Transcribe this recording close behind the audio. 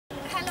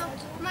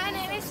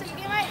name is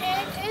Silky. My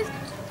age is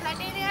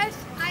 13 years.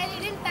 I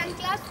read in 10th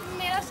class.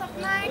 मेरा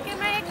सपना है कि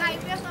मैं एक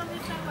IPS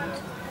ऑफिसर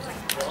बनूं।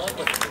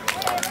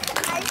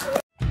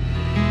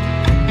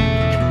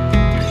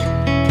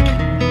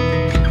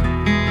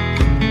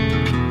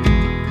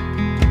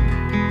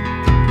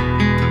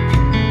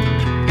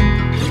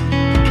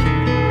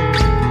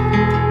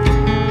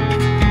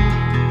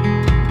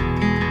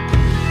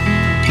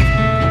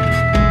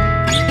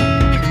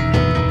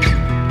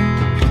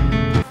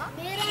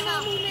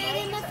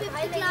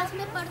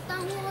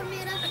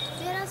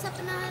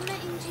 सपना है मैं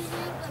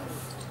इंजीनियर बनूं।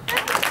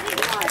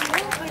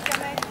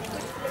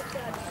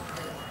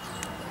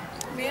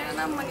 मेरा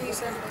नाम मनीष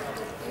है।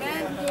 मैं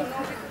 9वीं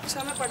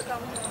कक्षा में पढ़ता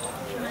हूँ।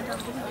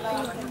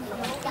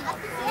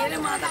 मेरे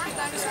माता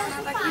पिता का सपना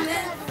था कि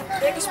मैं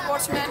एक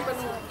स्पोर्ट्समैन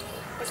बनूँ।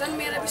 पसंद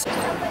मेरा भी।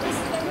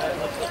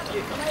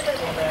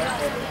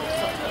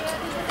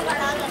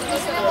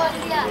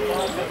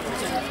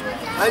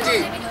 हाँ जी।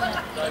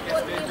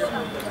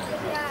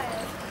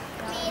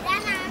 मेरा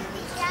नाम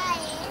दिशा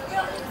है।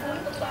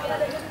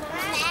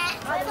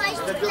 मैं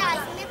फर्स्ट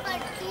क्लास में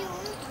पढ़ती हूँ।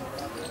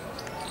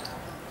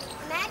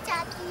 मैं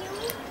चाहती हूँ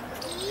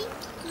कि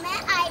मैं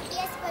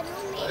IPS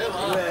बनूँ। मेरी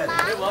माँ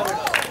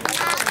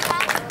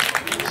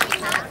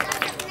का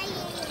सपना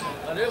यही है।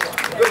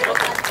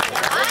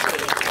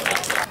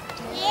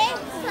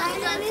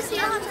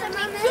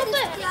 ये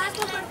मैं क्लास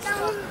में पढ़ता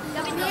हूँ।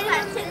 मेरे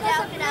मम्मी का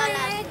सपना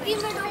है कि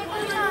मैं डॉक्टर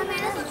बनूँ।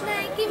 मेरा सपना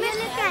है कि मैं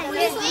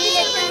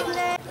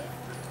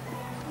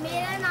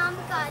मेरा नाम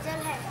काजल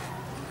है।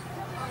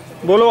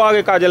 बोलो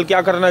आगे काजल,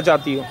 क्या करना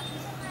चाहती हो?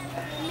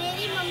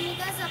 मेरी मम्मी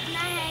का सपना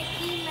है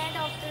कि मैं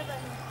डॉक्टर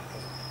बनूं।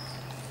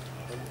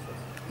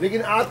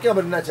 लेकिन आप क्या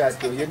बनना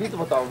चाहते हो ये भी तो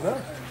बताओ ना।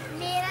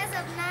 मेरा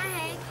सपना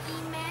है कि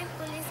मैं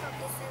पुलिस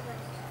ऑफिसर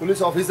बनूं। Police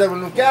officer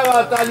बनूं। क्या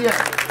बात, तालियां।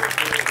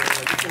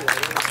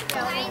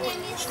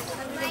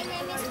 My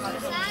name is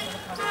Tushar.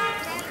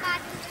 मैं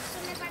 5वीं कक्षा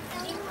में पढ़ता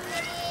हूँ।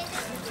 मेरी एज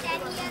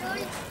 10 ईयर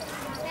ओल्ड।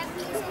 मैं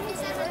पुलिस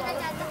ऑफिसर बनना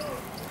चाहता हूँ।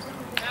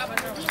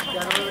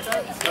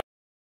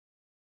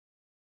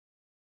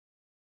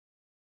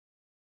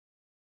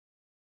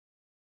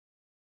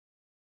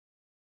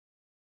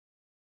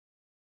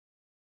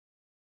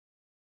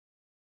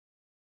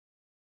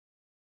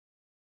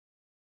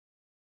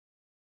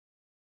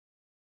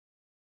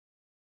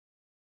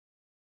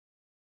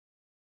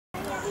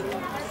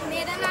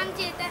 मेरा नाम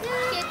चेतन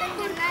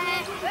खन्ना है।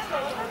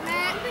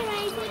 मैं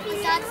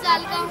 7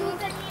 साल का हूँ।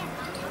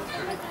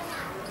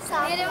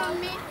 मेरे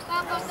मम्मी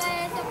पापा का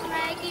यह सपना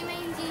है कि मैं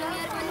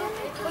इंजीनियर बनूं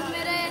और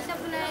मेरा यह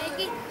सपना है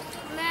कि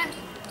मैं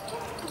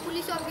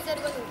पुलिस ऑफिसर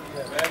बनूं।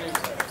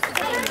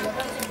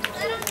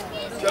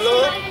 चलो।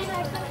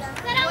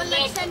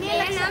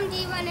 मेरा नाम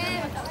जीवन है।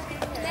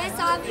 मैं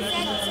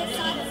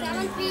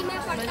 7वीं में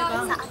पढ़ता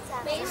हूँ।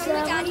 मेरी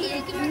मम्मी चाहती है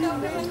कि मैं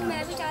डॉक्टर बनूं।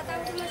 मैं भी चाहता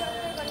हूँ कि मैं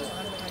डॉक्टर बनूं।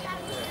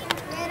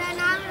 मेरा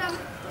नाम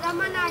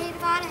रमन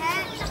आहिरवार है।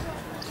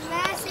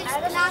 मैं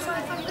 6th क्लास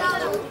में पढ़ता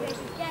हूँ।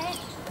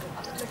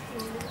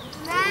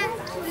 मैं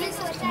पुलिस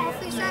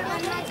ऑफिसर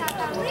बनना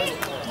चाहता हूँ।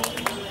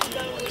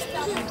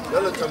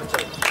 चलो।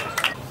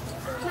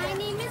 My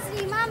name is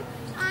Reema.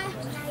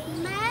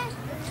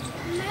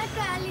 मैं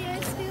 12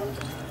 years की हूँ।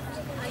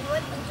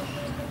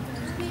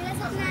 मेरा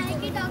सपना है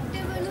कि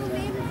डॉक्टर बनूँ।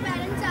 मेरे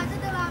पेरेंट्स ज़्यादा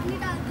दबाव नहीं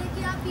डालते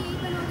कि आप यही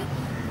बनोगे।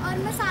 और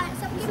मैं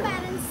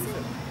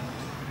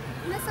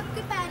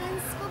सबके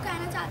पेरेंट्स को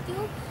कहना चाहती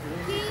हूँ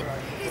कि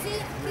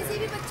किसी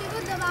भी बच्चे को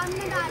दबाव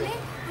न डालें।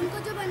 उनको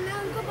जो बनना है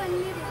उनको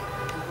बनने दें।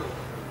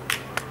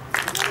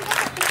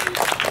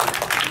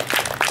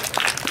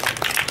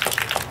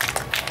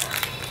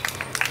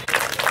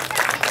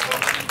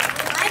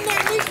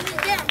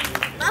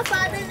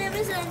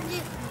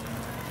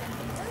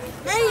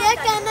 मैं ये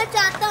कहना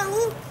चाहता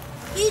हूँ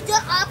कि जो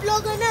आप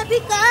लोगों ने अभी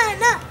कहा है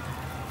ना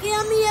कि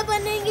हम ये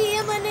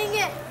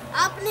बनेंगे,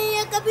 आपने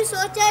ये कभी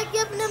सोचा है कि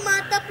अपने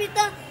माता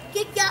पिता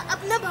कि क्या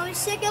अपने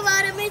भविष्य के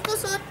बारे में तो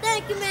सोचते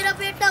हैं कि मेरा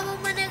बेटा वो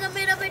बनेगा,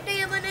 मेरा बेटा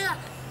ये बनेगा।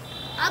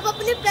 आप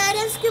अपने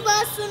पेरेंट्स की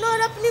बात सुनो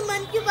और अपनी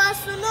मन की बात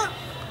सुनो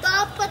तो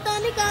आप पता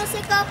नहीं कहां से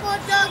कहां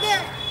पहुंच जाओगे।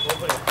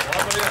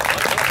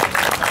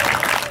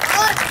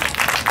 और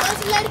उस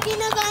लड़की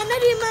ने कहा ना,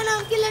 रीमा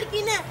नाम की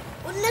लड़की ने,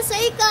 उनने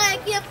सही कहा है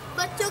कि अब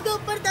बच्चों के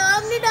ऊपर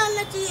दबाव नहीं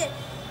डालना चाहिए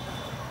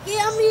कि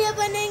हम ये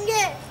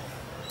बनेंगे।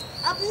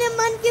 अपने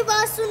मन की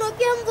बात सुनो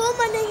कि हम वो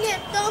बनेंगे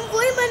तो हम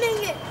वही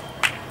बनेंगे।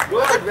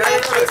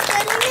 प्रैक्टिस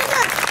करेंगे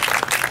ना,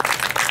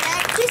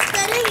 प्रैक्टिस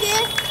करेंगे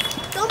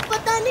तो हम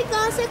पता नहीं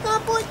कहां से कहां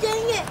पहुंच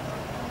जाएंगे।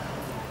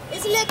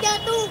 इसलिए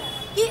कहता हूँ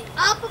कि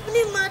आप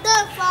अपनी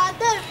मदर,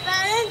 फादर,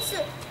 पेरेंट्स,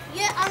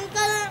 ये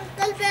अंकल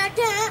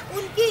बैठे हैं,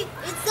 उनकी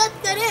इज्जत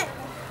करें।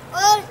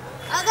 और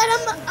अगर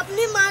हम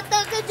अपनी माता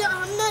के जो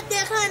हमने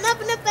देखा है ना,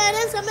 अपने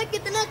पेरेंट्स हमें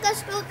कितना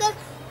कष्ट होकर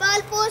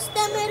पाल पोसते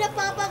हैं। मेरे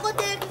पापा को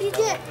देख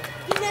लीजिए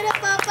कि मेरे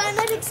पापा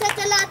ना रिक्शा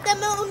चलाते हैं।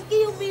 मैं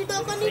उनकी उम्मीदों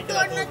को नहीं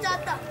तोड़ना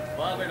चाहता।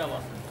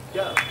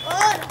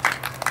 और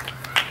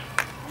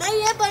मैं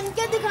ये बन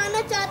के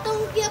दिखाना चाहता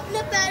हूँ कि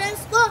अपने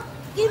पेरेंट्स को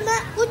कि मैं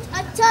कुछ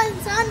अच्छा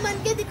इंसान बन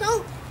के दिखाऊं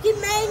कि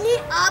मैं नहीं,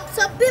 आप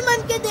सब भी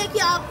बन के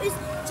देखिए। आप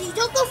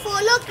चीजों को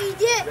फॉलो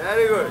कीजिए।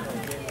 Very good.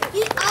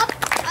 कि आप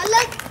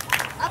अलग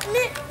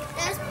अपने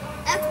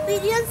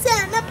एक्सपीरियंस से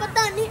है ना,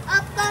 पता नहीं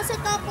आप कहाँ से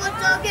कहाँ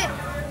पहुँचोगे।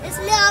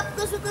 इसलिए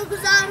आपको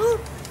शुक्रगुजार हूँ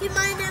कि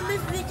my name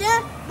is Vijay,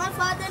 my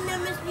father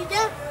name is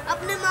विजय।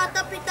 अपने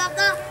माता पिता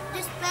का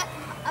रिस्पेक्ट,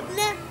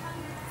 अपने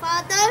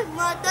father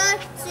mother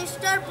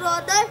sister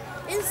brother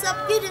in सब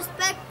की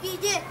रिस्पेक्ट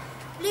कीजिए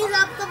प्लीज।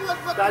 आपका बहुत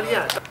बहुत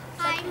तालियां।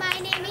 हाय, my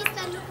name is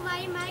Tanu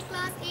Kumari, my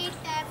class 8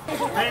 मैं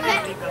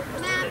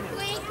आपको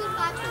एक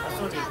बात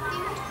बताना चाहती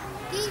हूँ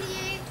कि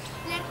ये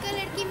लड़का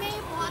लड़की में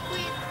बहुत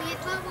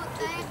भेदभाव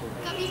होता है।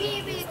 कभी भी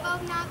ये भेदभाव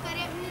ना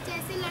करें। अपने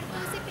जैसे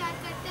लड़कों से प्यार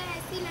करता है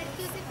ऐसी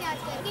लड़कियों से प्यार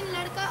करें। लेकिन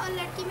लड़का और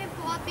लड़की में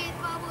बहुत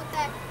भेदभाव होता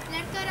है।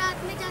 लड़का रात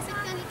में जा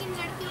सकता है लेकिन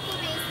लड़कियों को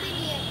भेजते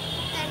नहीं है।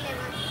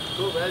 धन्यवाद।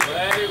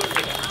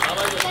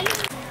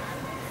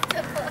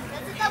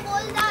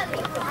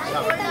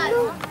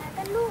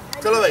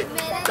 चलो भाई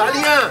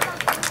तालियां।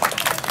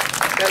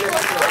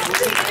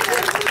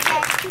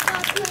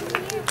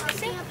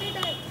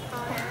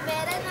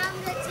 मेरा नाम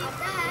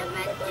रचिता है,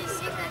 मैं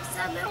तीसरी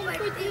कक्षा में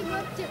पढ़ती हूँ।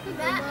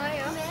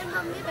 मेरे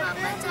मम्मी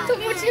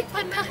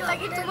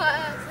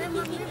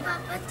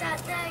पापा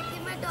चाहते हैं कि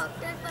मैं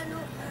डॉक्टर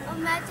बनूँ और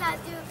मैं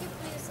चाहती हूँ कि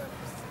पुलिस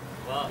ऑफिसर।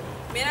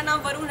 मेरा नाम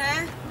वरुण है,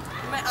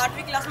 मैं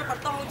 8वीं क्लास में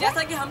पढ़ता हूँ।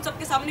 जैसा कि हम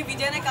सबके सामने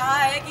विजय ने कहा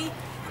है कि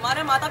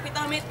हमारे माता पिता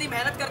हमें इतनी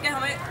मेहनत करके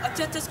हमें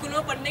अच्छे अच्छे स्कूलों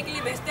में पढ़ने के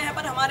लिए भेजते हैं,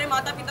 पर हमारे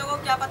माता पिता को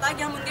क्या पता है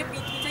कि हम उनके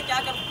पीछे क्या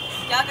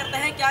करते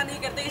हैं क्या नहीं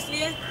करते।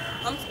 इसलिए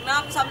मैं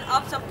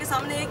आप सबके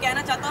सामने ये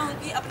कहना चाहता हूँ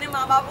कि अपने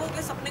माँ बापों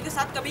के सपने के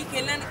साथ कभी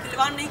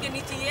खिलवाड़ नहीं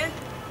करनी चाहिए।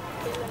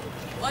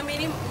 और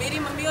मेरी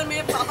मम्मी और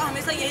मेरे पापा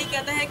हमेशा यही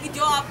कहते हैं कि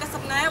जो आपका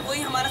सपना है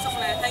वही हमारा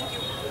सपना है। Thank you.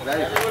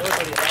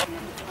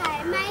 Hi,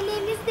 my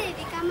name is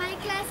Devika. My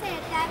class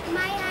 8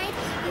 my height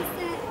is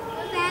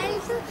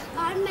 12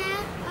 और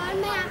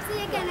मैं आपसे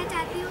ये कहना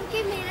चाहती हूँ कि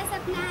मेरा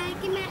सपना है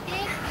कि मैं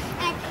एक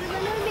एक्टर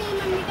बनूँ। मेरी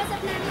मम्मी का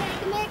सपना भी है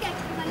कि मैं एक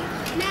एक्टर बनूँ।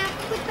 मैं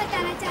आपको कुछ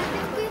बताना चाहती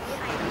हूँ कि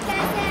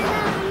जैसे है ना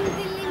हम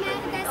दिल्ली में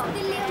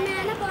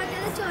है ना बहुत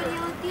ज़्यादा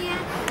चोरियाँ होती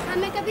हैं।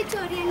 हमें कभी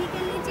चोरियाँ नहीं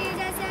करनी चाहिए।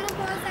 जैसे है ना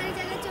बहुत सारी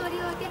जगह चोरी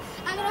होती है।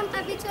 अगर हम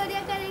अभी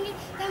चोरियाँ करेंगे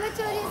तो हमें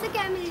चोरियों से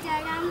क्या मिल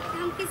जाएगा।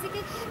 हम किसी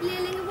के ले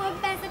लेंगे, वो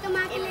पैसा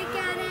कमा के लेके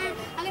आ रहे हैं।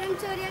 अगर हम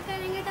चोरियाँ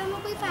करेंगे तो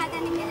हमें कोई फ़ायदा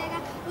नहीं मिलेगा।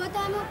 वो तो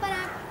हमें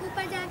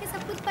ऊपर जाके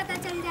सब कुछ पता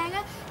चल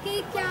जाएगा कि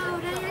क्या हो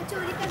रहा है। या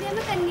चोरी कभी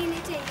हमें करनी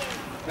नहीं चाहिए।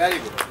 Very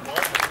good.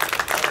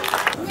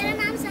 मेरा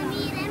नाम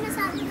समीर है, मैं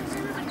 7वीं कक्षा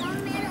में पढ़ता हूँ।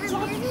 मेरा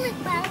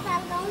 12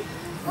 साल का हूँ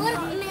और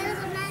मेरा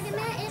सपना है कि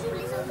मैं एक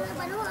पुलिस ऑफिसर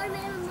बनूँ। और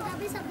मेरे मम्मी का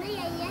भी सपना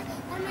यही है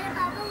और मेरे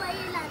पापा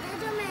वही लाते हैं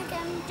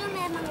जो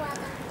मैं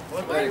मंगवाता हूँ।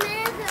 और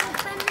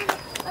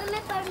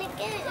मैं पढ़ लिख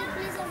के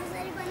पुलिस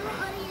ऑफिसर ही बनूँ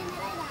और ये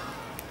मेरा इरादा है।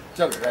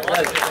 चलो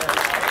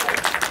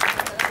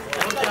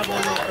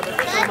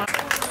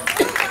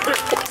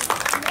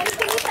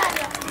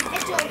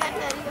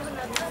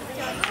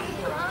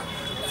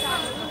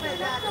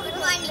गुड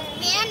मॉर्निंग,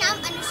 मेरा नाम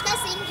अनुष्का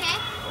सिंह है।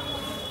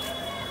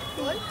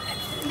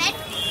 मैं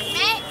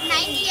 9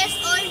 इयर्स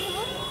ओल्ड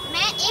हूँ।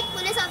 मैं एक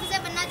पुलिस ऑफिसर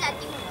बनना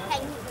चाहती हूँ।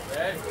 Thank you.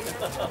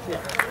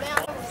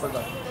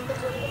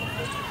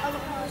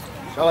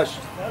 शाबाश।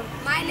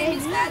 माय नेम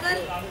इज काजल,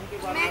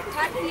 मैं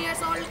 13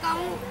 इयर्स ओल्ड का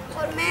हूँ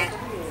और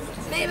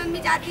मेरी मम्मी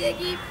चाहती है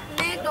कि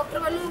मैं एक डॉक्टर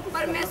बनूँ,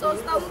 पर मैं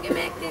सोचता हूँ कि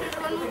मैं एक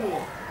क्रिकेटर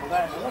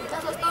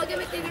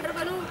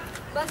बनूँ।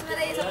 बस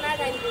मेरा ये सपना है।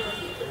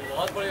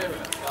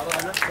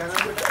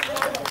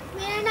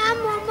 मेरा नाम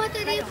मोहम्मद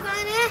अरीफ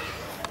खान है।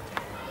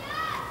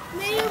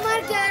 मेरी उम्र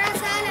 11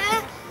 साल है।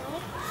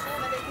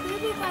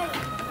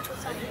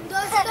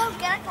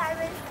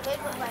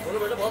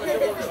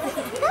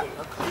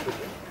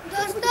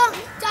 दोस्तों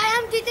चाहे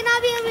हम जितना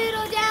भी अमीर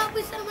हो जाए,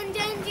 ऑफिसर बन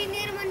जाए,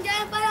 इंजीनियर बन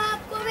जाए, पर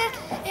आपको मैं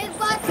एक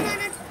बात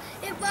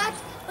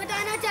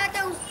बताना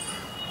चाहता हूँ।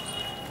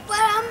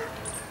 पर हम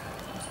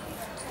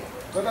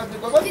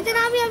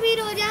जितना भी अमीर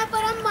हो जाए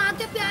पर हम माँ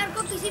के प्यार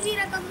को किसी भी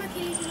रकम में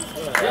खरीद नहीं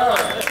सकते।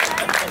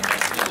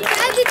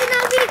 चाहे जितना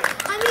भी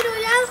अमीर हो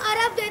जाए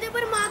अरब दे दे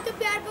पर माँ के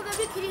प्यार को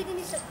कभी खरीद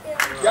नहीं सकते।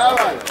 क्या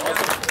बात।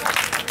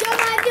 जो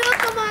माँ जी वो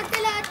कमाते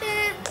लाते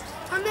हैं,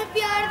 हमें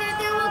प्यार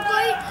देते हैं, वो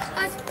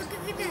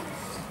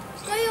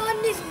कोई और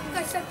नहीं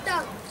कर सकता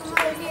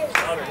हमारे लिए।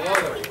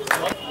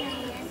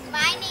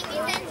 माय नेम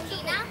इज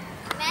अंजना,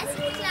 मैं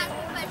 6th क्लास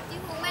में पढ़ती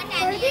हूँ। मैं 10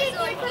 इयर्स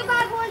ओल्ड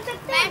हूँ।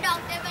 मैं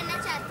डॉक्टर बनना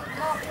चाहती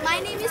हूँ। माय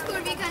नेम इज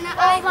पूर्वी खन्ना।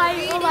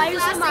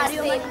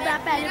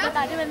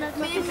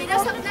 मेरा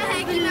सपना है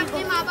कि मैं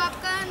अपने माँ बाप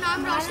का नाम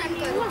रोशन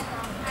करूँ।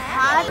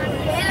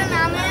 मेरा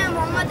नाम है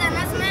मोहम्मद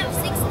अनस। मैं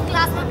 6th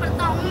क्लास में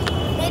पढ़ता हूँ।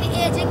 मेरी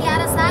एज है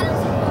 11 साल।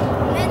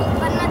 मैं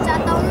बनना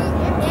चाहता हूँ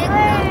एक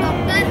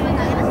डॉक्टर।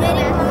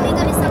 मेरी मम्मी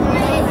का भी सपना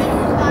है यही।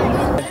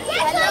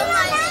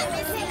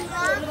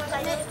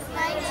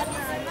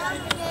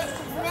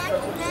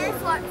 मैं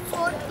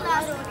 4th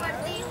क्लास में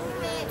पढ़ती हूँ।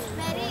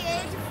 मेरी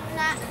एज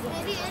 10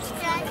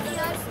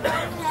 इयर्स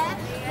ओल्ड है।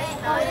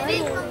 मेरी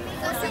मम्मी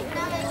का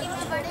सपना है कि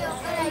मैं बड़े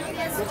होकर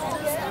IPS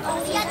ऑफिसर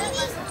बनूँ।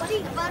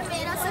 और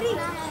मेरा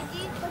सपना है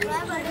कि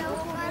मैं बड़े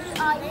होकर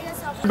IPS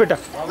ऑफिसर। बेटा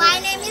my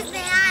name is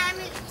Neha, I am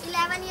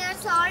 11 years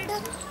solve.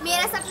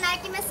 मेरा सपना है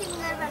कि मैं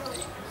singer बनूं।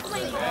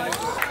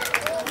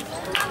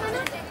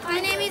 My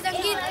name is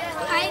Ankit.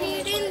 I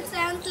read in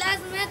 7th class.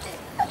 मैं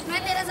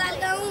 13 साल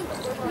का हूँ।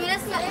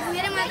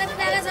 मेरे माता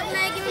पिता का सपना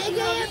है कि मैं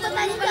सिंगर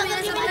बनूं, पर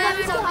मेरा सपना है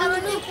मैं डॉक्टर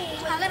बनूं।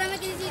 अगर हमें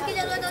किसी चीज़ की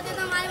ज़रूरत होती है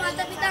तो हमारे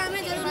माता पिता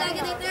हमें जरूर ला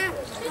के देते हैं।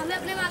 हमें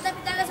अपने माता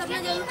पिता का सपना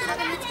जरूर पूरा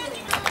करना चाहिए।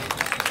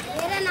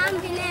 मेरा नाम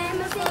विनय है।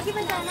 मैं फिर भी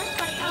बताना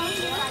पड़ता हूँ।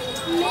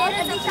 मेरा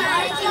सपना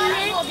है कि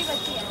मैं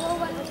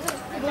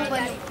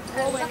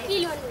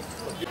वकील बनूं।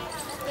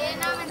 मेरा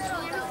नाम अंकित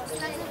है। मैं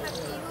क्लास में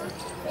पढ़ती हूँ।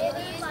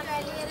 मेरी एज 12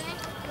 ईयर है।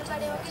 मैं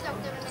बड़े होकर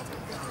डॉक्टर बनना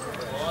चाहती हूँ।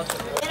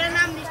 मेरा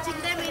नाम निश्चित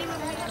है। मेरा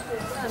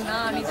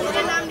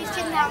नाम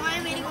निश्चित नामा है।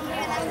 मेरी मम्मी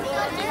का नाम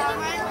निश्चित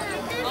नामा है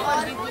और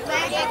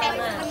मैं एक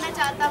एक्टर बनना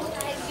चाहता हूँ।